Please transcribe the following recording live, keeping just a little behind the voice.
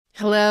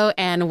Hello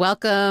and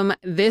welcome.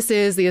 This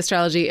is the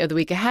Astrology of the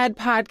Week Ahead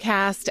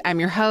podcast. I'm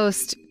your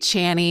host,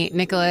 Chani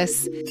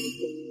Nicholas.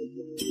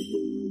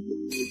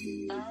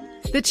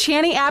 The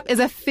Chani app is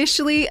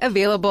officially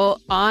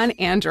available on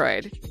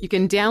Android. You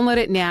can download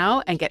it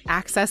now and get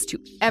access to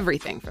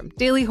everything from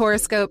daily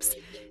horoscopes,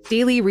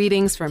 daily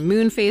readings for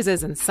moon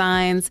phases and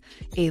signs,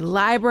 a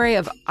library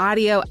of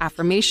audio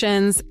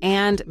affirmations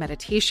and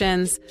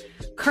meditations,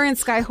 current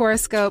sky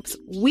horoscopes,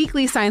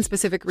 weekly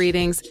sign-specific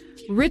readings,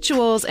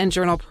 rituals and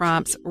journal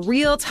prompts,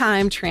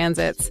 real-time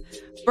transits,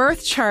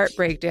 birth chart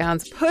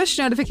breakdowns, push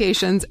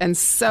notifications, and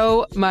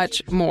so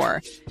much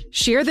more.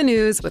 Share the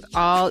news with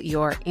all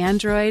your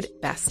Android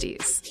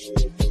besties.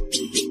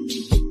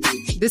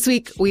 This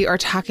week, we are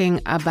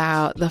talking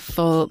about the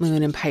full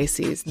moon in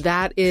Pisces.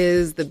 That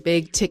is the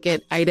big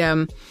ticket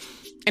item.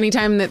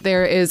 Anytime that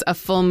there is a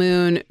full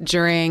moon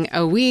during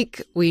a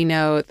week, we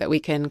know that we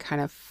can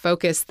kind of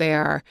focus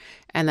there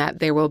and that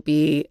there will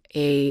be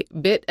a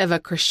bit of a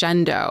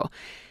crescendo.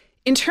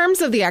 In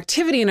terms of the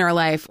activity in our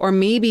life, or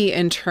maybe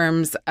in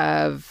terms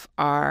of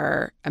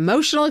our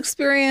emotional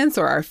experience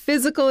or our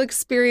physical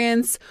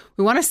experience,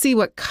 we want to see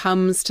what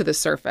comes to the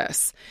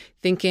surface,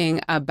 thinking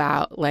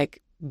about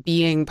like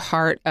being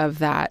part of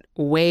that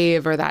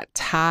wave or that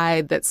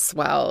tide that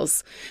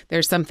swells.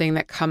 There's something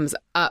that comes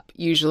up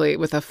usually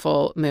with a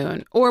full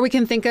moon. Or we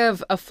can think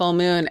of a full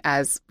moon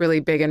as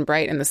really big and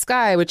bright in the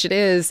sky, which it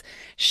is,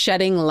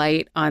 shedding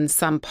light on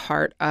some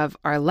part of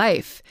our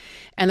life.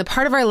 And the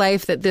part of our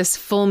life that this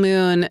full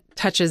moon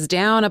touches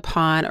down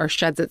upon or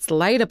sheds its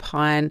light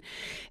upon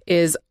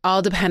is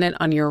all dependent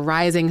on your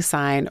rising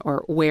sign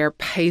or where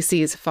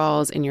Pisces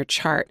falls in your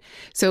chart.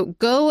 So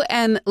go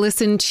and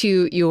listen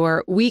to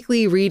your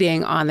weekly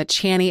reading on the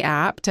Chani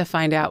app to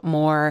find out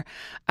more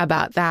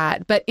about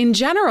that. But in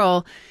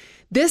general,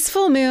 this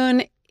full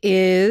moon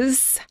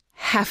is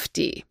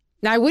hefty.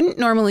 Now, I wouldn't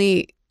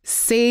normally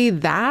say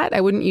that.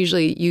 I wouldn't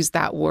usually use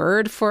that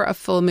word for a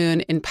full moon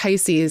in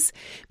Pisces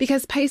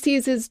because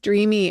Pisces is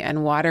dreamy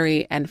and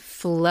watery and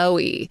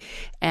flowy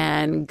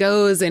and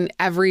goes in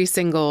every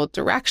single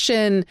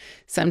direction,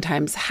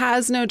 sometimes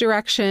has no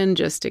direction,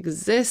 just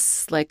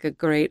exists like a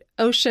great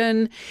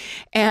ocean.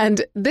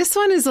 And this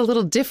one is a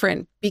little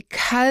different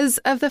because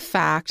of the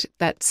fact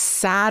that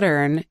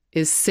Saturn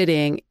is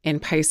sitting in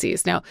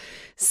Pisces. Now,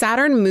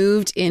 Saturn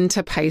moved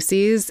into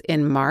Pisces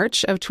in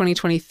March of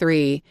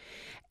 2023.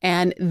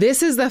 And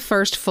this is the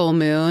first full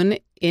moon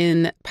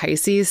in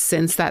Pisces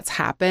since that's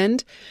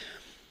happened.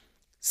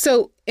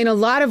 So in a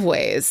lot of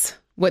ways,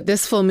 what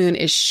this full moon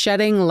is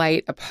shedding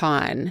light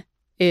upon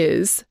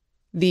is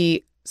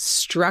the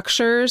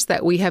structures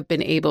that we have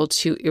been able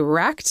to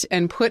erect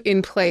and put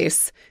in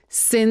place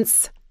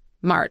since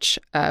March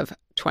of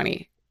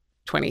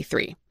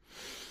 2023.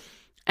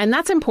 And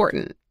that's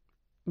important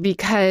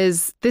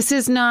because this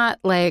is not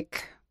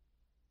like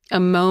a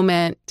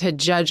moment to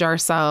judge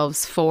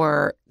ourselves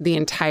for the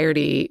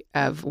entirety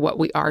of what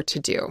we are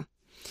to do.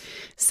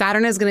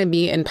 Saturn is going to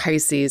be in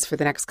Pisces for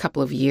the next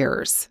couple of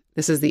years.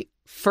 This is the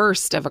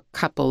first of a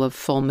couple of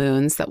full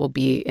moons that will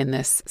be in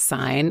this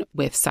sign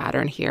with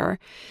Saturn here.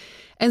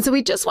 And so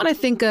we just want to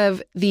think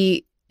of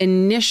the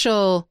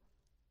initial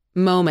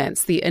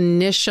moments, the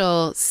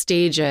initial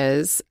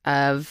stages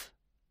of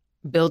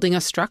building a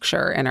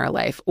structure in our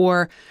life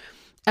or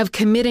of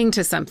committing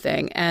to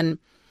something. And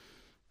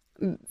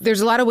there's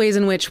a lot of ways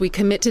in which we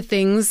commit to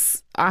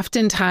things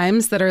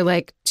oftentimes that are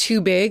like too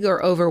big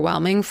or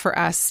overwhelming for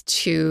us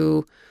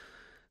to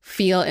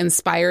feel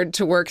inspired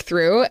to work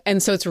through.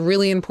 And so it's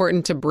really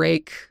important to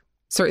break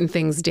certain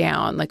things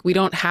down. Like we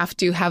don't have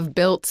to have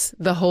built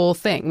the whole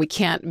thing. We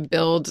can't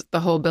build the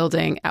whole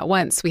building at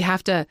once. We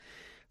have to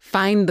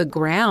find the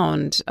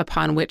ground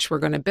upon which we're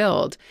going to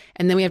build.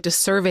 And then we have to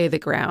survey the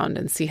ground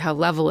and see how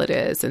level it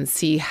is and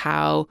see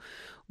how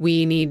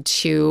we need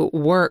to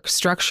work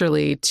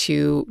structurally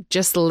to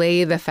just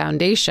lay the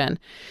foundation.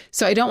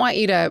 So I don't want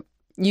you to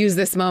use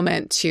this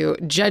moment to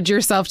judge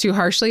yourself too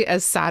harshly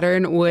as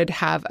Saturn would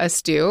have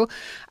us do.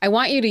 I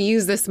want you to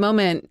use this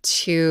moment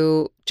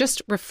to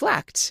just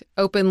reflect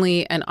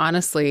openly and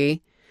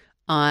honestly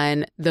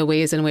on the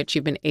ways in which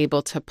you've been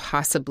able to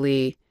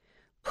possibly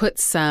put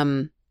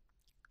some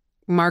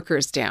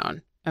markers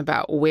down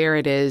about where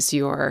it is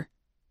you're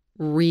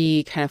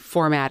kind of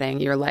formatting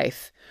your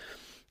life.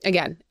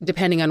 Again,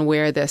 depending on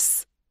where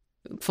this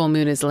full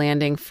moon is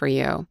landing for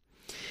you.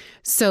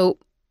 So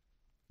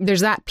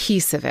there's that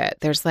piece of it.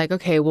 There's like,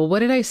 okay, well,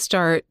 what did I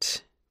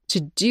start to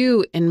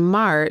do in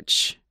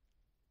March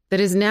that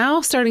is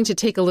now starting to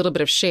take a little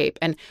bit of shape?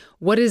 And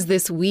what is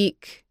this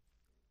week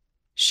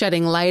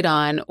shedding light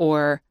on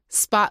or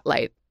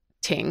spotlighting?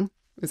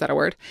 Is that a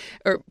word?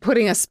 Or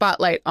putting a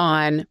spotlight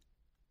on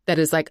that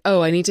is like,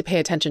 oh, I need to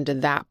pay attention to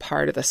that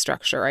part of the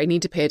structure. I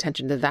need to pay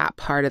attention to that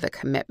part of the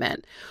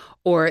commitment.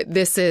 Or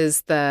this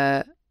is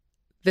the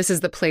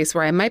place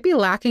where I might be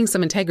lacking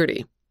some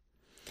integrity.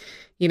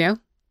 You know,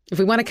 if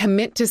we want to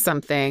commit to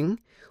something,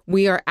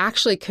 we are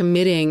actually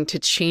committing to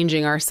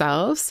changing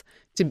ourselves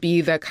to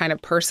be the kind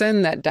of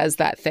person that does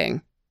that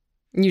thing,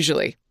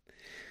 usually.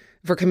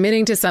 If we're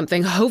committing to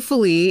something,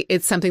 hopefully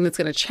it's something that's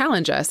going to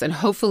challenge us, and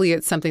hopefully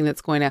it's something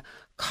that's going to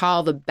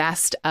call the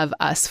best of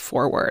us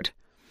forward.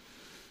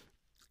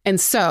 And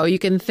so you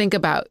can think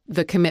about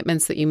the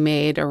commitments that you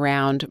made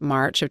around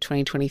March of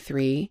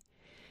 2023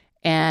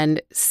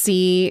 and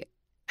see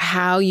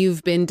how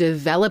you've been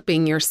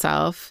developing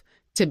yourself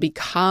to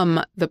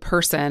become the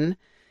person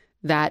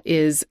that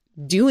is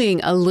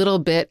doing a little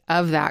bit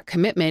of that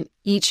commitment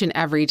each and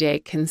every day,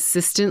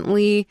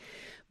 consistently,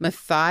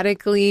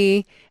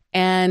 methodically,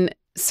 and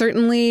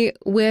certainly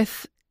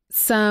with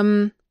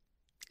some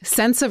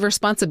sense of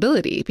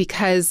responsibility.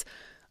 Because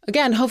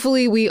again,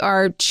 hopefully we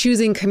are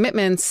choosing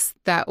commitments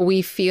that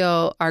we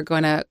feel are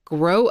going to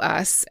grow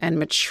us and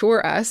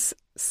mature us,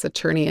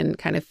 Saturnian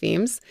kind of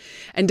themes,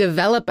 and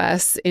develop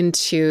us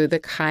into the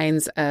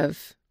kinds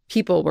of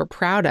people we're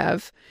proud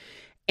of.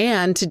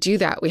 And to do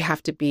that, we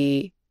have to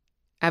be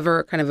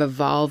ever kind of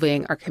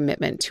evolving our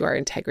commitment to our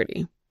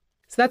integrity.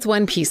 So that's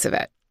one piece of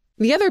it.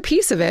 The other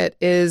piece of it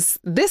is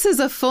this is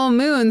a full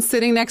moon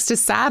sitting next to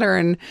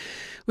Saturn,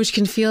 which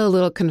can feel a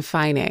little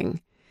confining.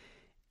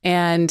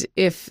 And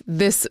if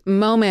this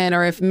moment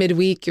or if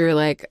midweek you're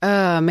like,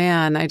 oh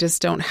man, I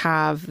just don't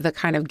have the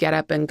kind of get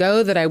up and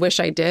go that I wish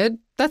I did,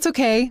 that's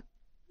okay.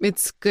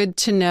 It's good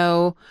to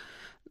know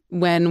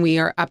when we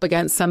are up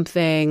against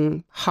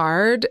something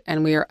hard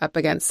and we are up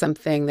against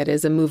something that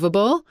is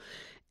immovable.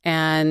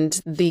 And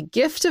the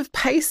gift of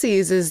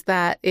Pisces is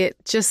that it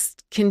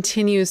just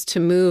continues to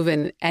move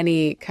in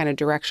any kind of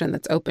direction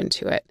that's open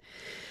to it.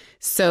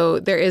 So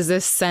there is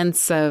this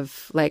sense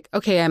of like,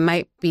 okay, I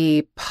might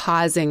be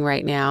pausing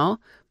right now,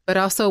 but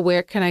also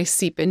where can I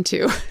seep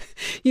into?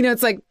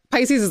 It's like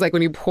Pisces is like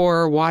when you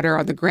pour water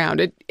on the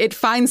ground, it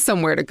finds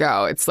somewhere to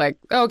go. It's like,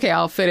 okay,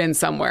 I'll fit in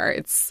somewhere.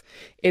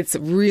 It's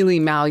really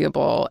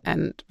malleable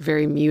and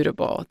very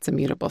mutable. It's a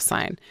mutable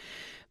sign.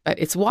 But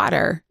it's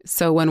water.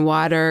 So when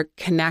water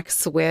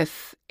connects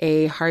with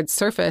a hard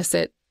surface,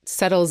 it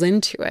settles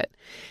into it.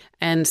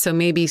 And so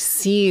maybe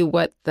see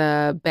what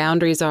the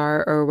boundaries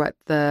are or what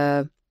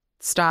the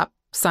stop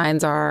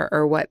signs are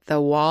or what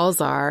the walls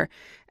are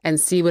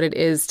and see what it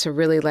is to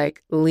really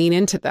like lean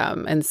into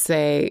them and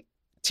say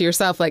to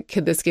yourself, like,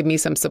 could this give me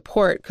some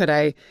support?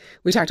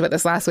 We talked about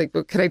this last week,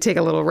 but could I take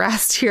a little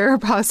rest here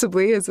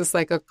possibly? Is this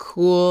like a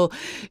cool,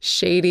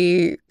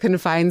 shady,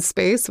 confined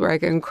space where I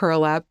can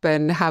curl up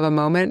and have a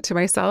moment to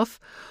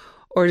myself?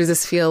 Or does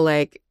this feel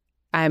like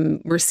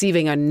I'm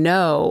receiving a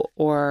no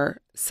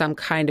or some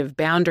kind of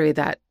boundary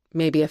that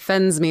maybe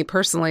offends me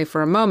personally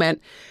for a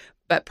moment,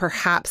 but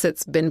perhaps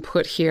it's been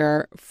put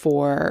here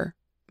for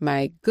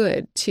my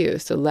good too.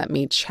 So let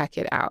me check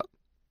it out.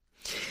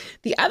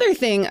 The other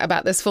thing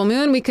about this full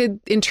moon, we could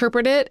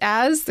interpret it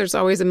as, there's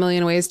always a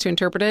million ways to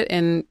interpret it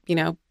in,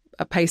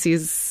 a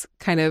Pisces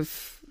kind of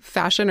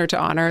fashion or to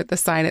honor the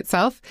sign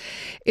itself,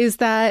 is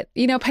that,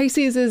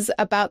 Pisces is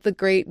about the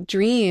great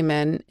dream.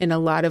 And in a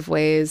lot of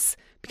ways,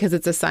 because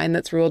it's a sign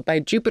that's ruled by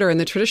Jupiter in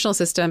the traditional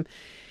system,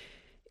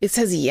 it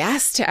says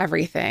yes to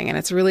everything. And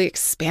it's really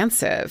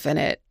expansive. And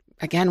it,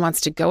 again, wants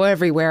to go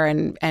everywhere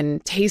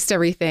and taste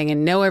everything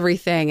and know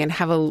everything and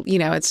have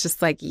it's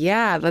just like,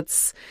 yeah,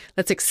 let's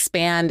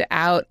expand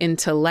out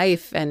into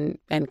life and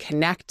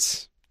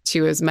connect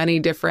to as many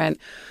different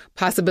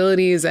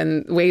possibilities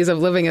and ways of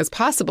living as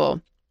possible.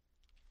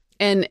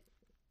 And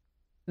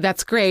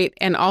that's great.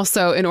 And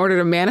also, in order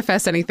to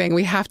manifest anything,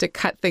 we have to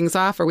cut things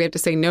off, or we have to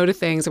say no to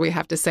things, or we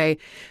have to say,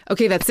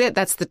 okay, that's it.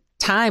 That's the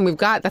time we've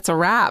got. That's a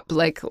wrap.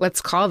 Like,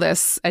 let's call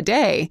this a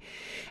day.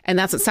 And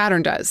that's what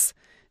Saturn does.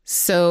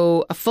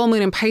 So a full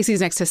moon in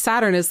Pisces next to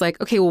Saturn is like,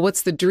 okay, well,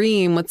 what's the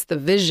dream? What's the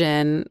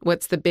vision?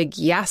 What's the big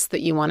yes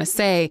that you want to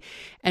say?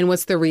 And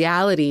what's the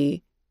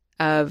reality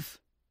of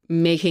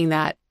making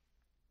that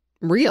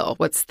real?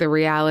 What's the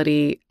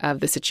reality of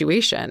the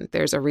situation?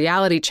 There's a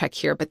reality check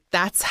here, but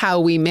that's how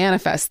we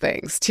manifest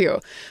things too.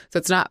 So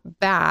it's not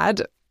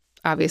bad,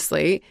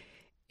 obviously.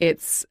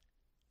 It's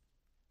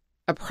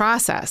a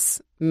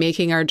process.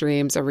 Making our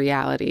dreams a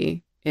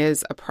reality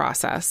is a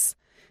process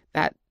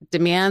that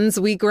demands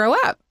we grow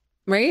up,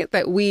 right?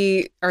 That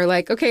we are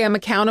like, okay, I'm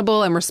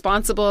accountable, I'm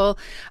responsible,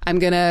 I'm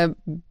going to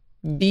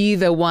be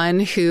the one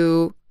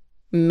who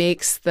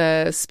makes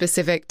the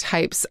specific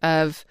types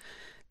of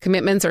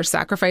commitments or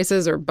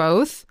sacrifices or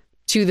both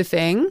to the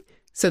thing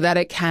so that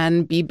it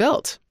can be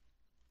built.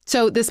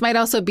 So this might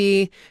also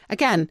be,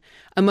 again,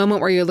 a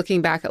moment where you're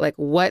looking back at like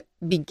what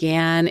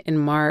began in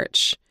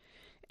March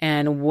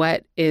and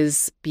what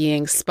is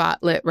being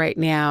spotlit right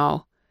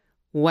now.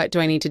 What do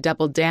I need to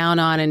double down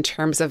on in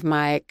terms of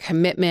my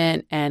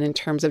commitment and in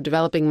terms of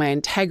developing my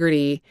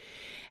integrity?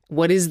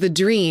 What is the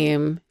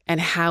dream and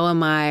how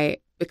am I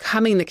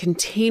becoming the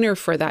container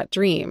for that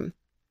dream?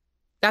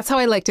 That's how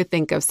I like to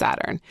think of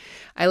Saturn.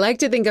 I like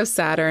to think of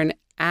Saturn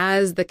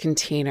as the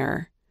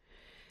container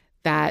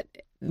that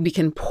we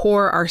can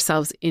pour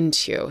ourselves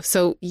into.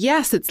 So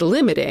yes, it's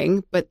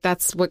limiting, but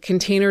that's what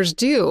containers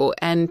do.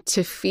 And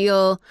to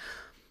feel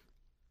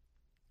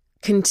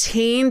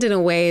contained in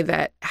a way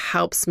that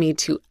helps me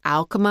to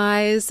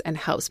alchemize and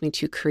helps me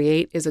to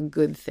create is a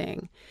good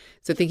thing.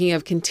 So thinking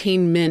of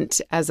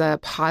containment as a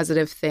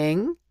positive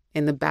thing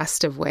in the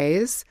best of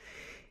ways,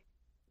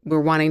 we're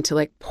wanting to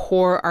like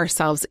pour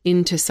ourselves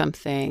into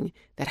something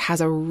that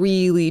has a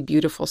really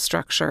beautiful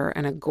structure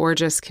and a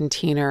gorgeous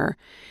container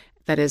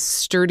that is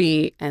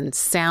sturdy and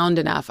sound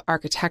enough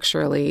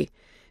architecturally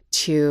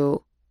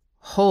to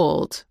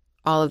hold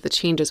all of the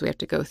changes we have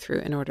to go through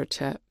in order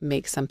to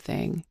make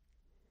something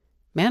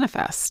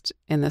manifest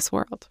in this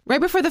world.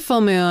 Right before the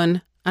full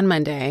moon on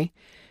Monday,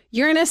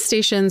 Uranus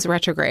stations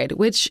retrograde,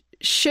 which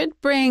should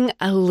bring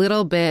a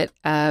little bit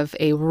of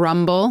a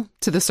rumble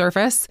to the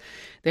surface.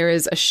 There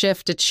is a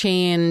shift, a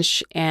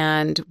change,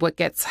 and what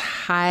gets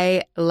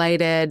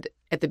highlighted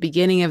at the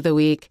beginning of the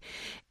week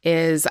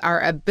is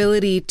our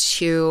ability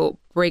to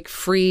break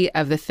free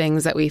of the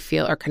things that we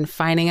feel are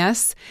confining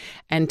us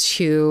and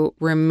to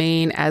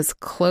remain as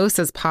close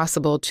as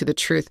possible to the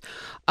truth.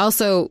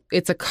 Also,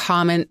 it's a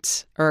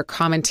comment or a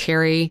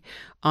commentary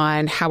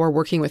on how we're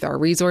working with our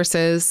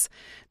resources.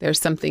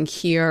 There's something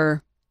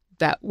here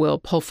that will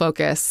pull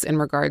focus in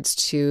regards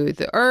to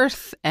the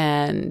earth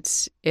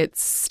and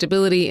its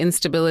stability,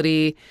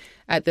 instability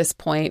at this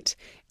point.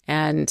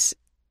 And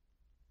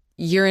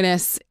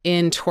Uranus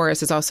in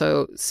Taurus is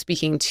also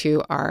speaking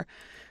to our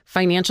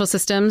financial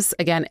systems.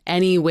 Again,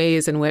 any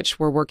ways in which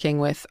we're working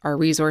with our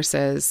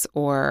resources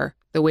or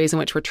the ways in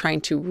which we're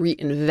trying to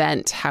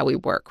reinvent how we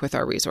work with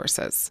our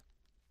resources.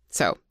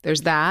 So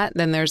there's that.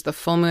 Then there's the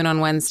full moon on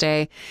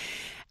Wednesday.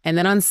 And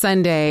then on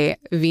Sunday,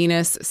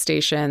 Venus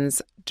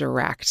stations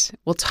direct.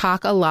 We'll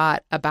talk a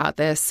lot about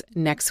this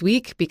next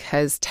week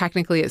because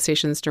technically it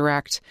stations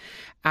direct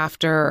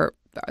after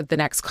the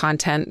next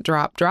content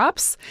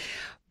drops.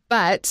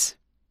 But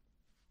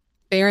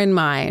bear in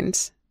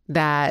mind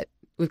that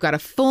we've got a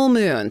full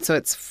moon, so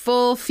it's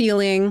full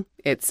feeling.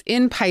 It's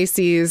in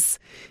Pisces.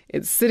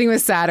 It's sitting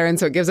with Saturn,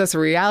 so it gives us a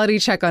reality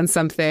check on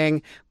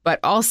something, but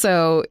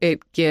also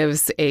it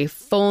gives a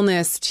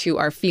fullness to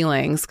our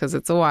feelings because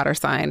it's a water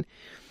sign.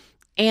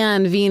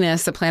 And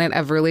Venus, a planet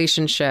of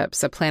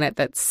relationships, a planet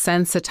that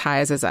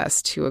sensitizes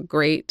us to a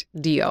great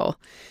deal,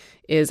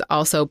 is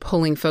also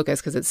pulling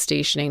focus because it's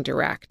stationing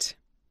direct.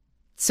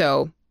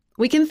 So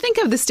we can think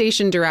of the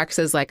station directs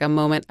as like a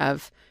moment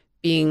of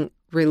being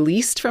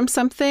released from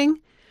something,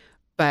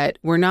 but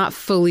we're not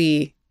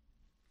fully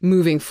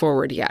moving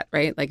forward yet,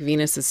 right? Like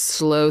Venus is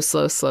slow,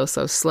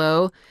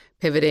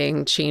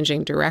 pivoting,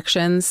 changing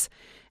directions.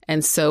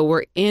 And so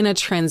we're in a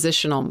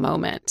transitional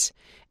moment.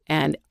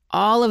 And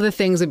all of the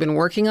things we've been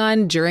working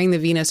on during the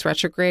Venus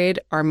retrograde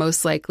are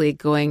most likely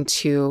going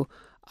to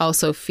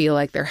also feel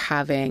like they're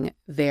having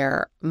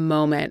their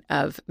moment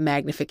of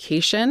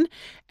magnification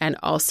and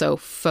also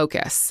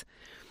focus.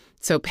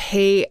 So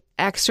pay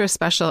extra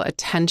special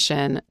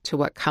attention to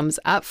what comes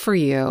up for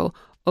you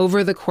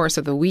over the course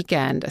of the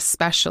weekend,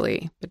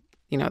 especially, but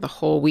the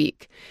whole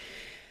week.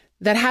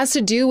 That has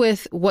to do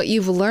with what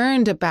you've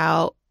learned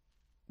about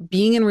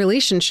being in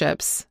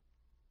relationships,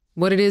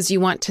 what it is you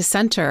want to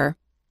center,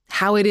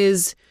 how it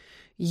is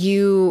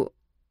you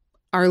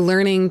are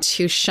learning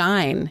to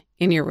shine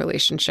in your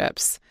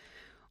relationships,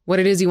 what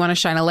it is you want to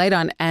shine a light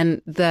on,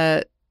 and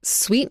the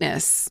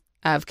sweetness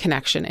of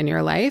connection in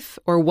your life,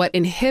 or what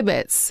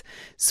inhibits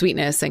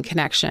sweetness and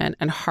connection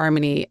and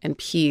harmony and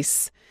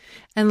peace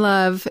and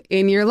love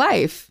in your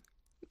life.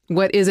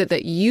 What is it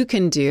that you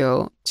can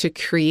do to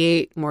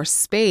create more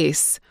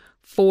space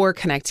for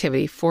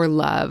connectivity, for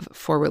love,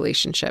 for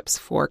relationships,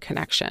 for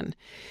connection?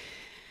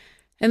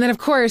 And then, of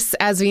course,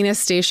 as Venus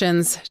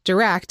stations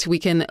direct, we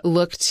can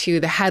look to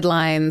the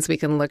headlines, we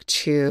can look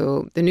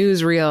to the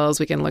newsreels,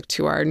 we can look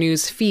to our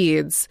news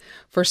feeds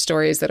for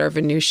stories that are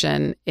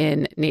Venusian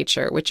in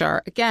nature, which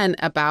are, again,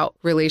 about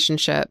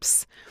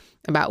relationships,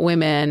 about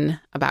women,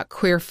 about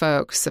queer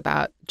folks,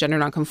 about gender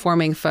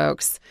nonconforming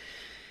folks,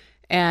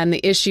 and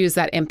the issues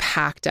that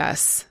impact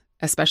us,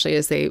 especially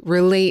as they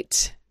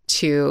relate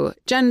to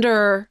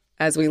gender,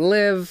 as we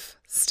live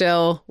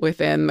still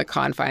within the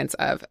confines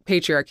of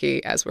patriarchy,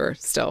 as we're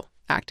still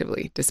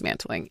actively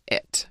dismantling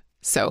it.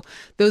 So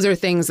those are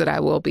things that I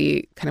will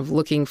be kind of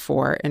looking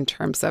for in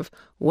terms of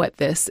what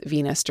this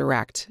Venus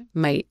direct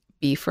might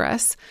be for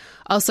us.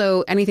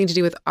 Also, anything to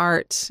do with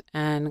art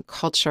and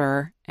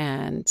culture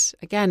and,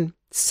 again,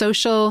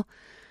 social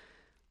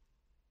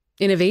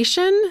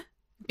innovation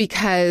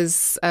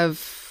because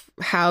of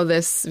how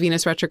this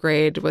Venus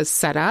retrograde was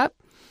set up,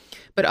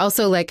 but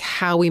also like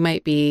how we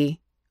might be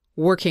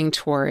working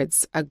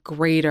towards a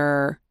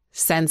greater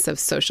sense of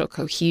social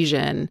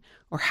cohesion,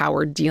 or how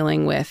we're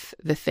dealing with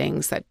the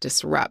things that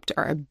disrupt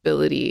our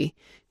ability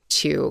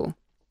to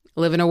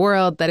live in a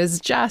world that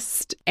is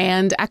just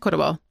and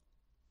equitable. All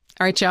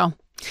right, y'all.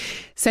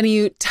 Sending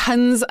you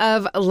tons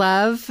of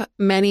love,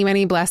 many,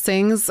 many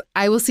blessings.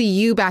 I will see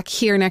you back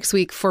here next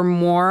week for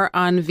more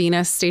on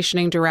Venus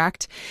stationing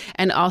direct,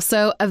 and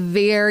also a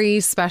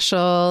very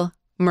special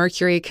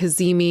Mercury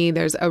Cazimi.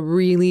 There's a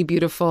really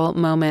beautiful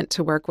moment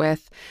to work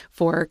with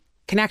for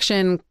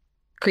connection,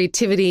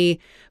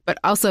 creativity, but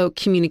also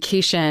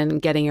communication,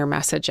 getting your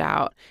message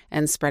out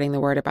and spreading the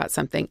word about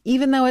something.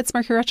 Even though it's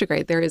Mercury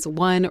retrograde, there is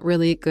one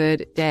really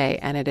good day,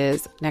 and it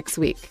is next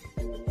week.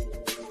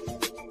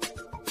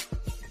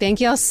 Thank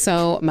y'all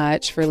so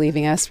much for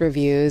leaving us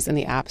reviews in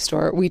the App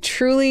Store. We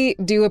truly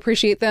do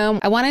appreciate them.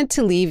 I wanted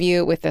to leave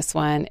you with this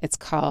one. It's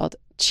called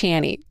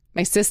Channy,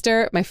 My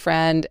Sister, My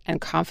Friend, and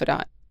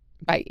Confidant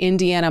by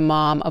Indiana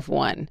Mom of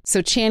One.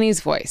 So Channy's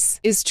voice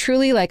is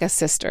truly like a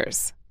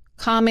sister's,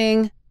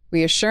 calming,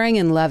 reassuring,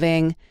 and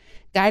loving,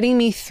 guiding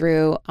me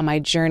through on my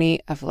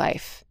journey of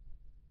life.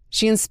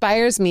 She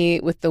inspires me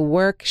with the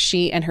work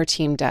she and her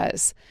team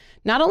does,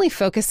 not only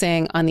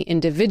focusing on the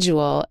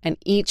individual and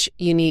each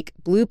unique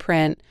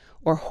blueprint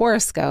or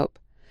horoscope.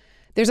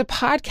 There's a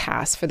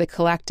podcast for the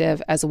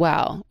collective as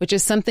well, which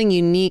is something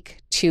unique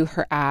to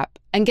her app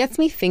and gets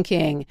me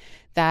thinking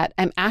that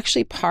I'm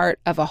actually part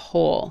of a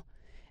whole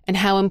and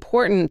how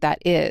important that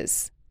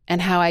is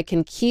and how I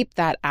can keep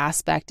that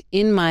aspect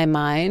in my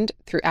mind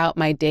throughout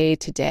my day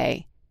to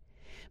day.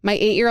 My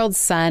 8-year-old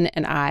son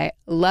and I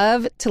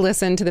love to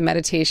listen to the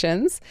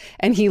meditations,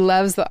 and he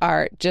loves the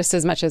art just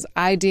as much as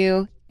I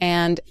do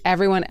and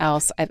everyone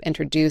else I've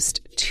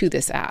introduced to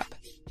this app.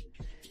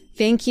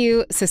 Thank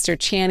you, Sister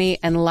Channy,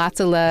 and lots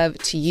of love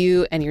to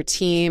you and your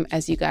team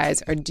as you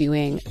guys are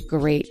doing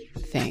great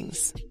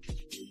things.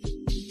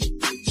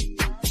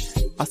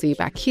 I'll see you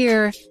back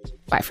here.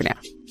 Bye for now.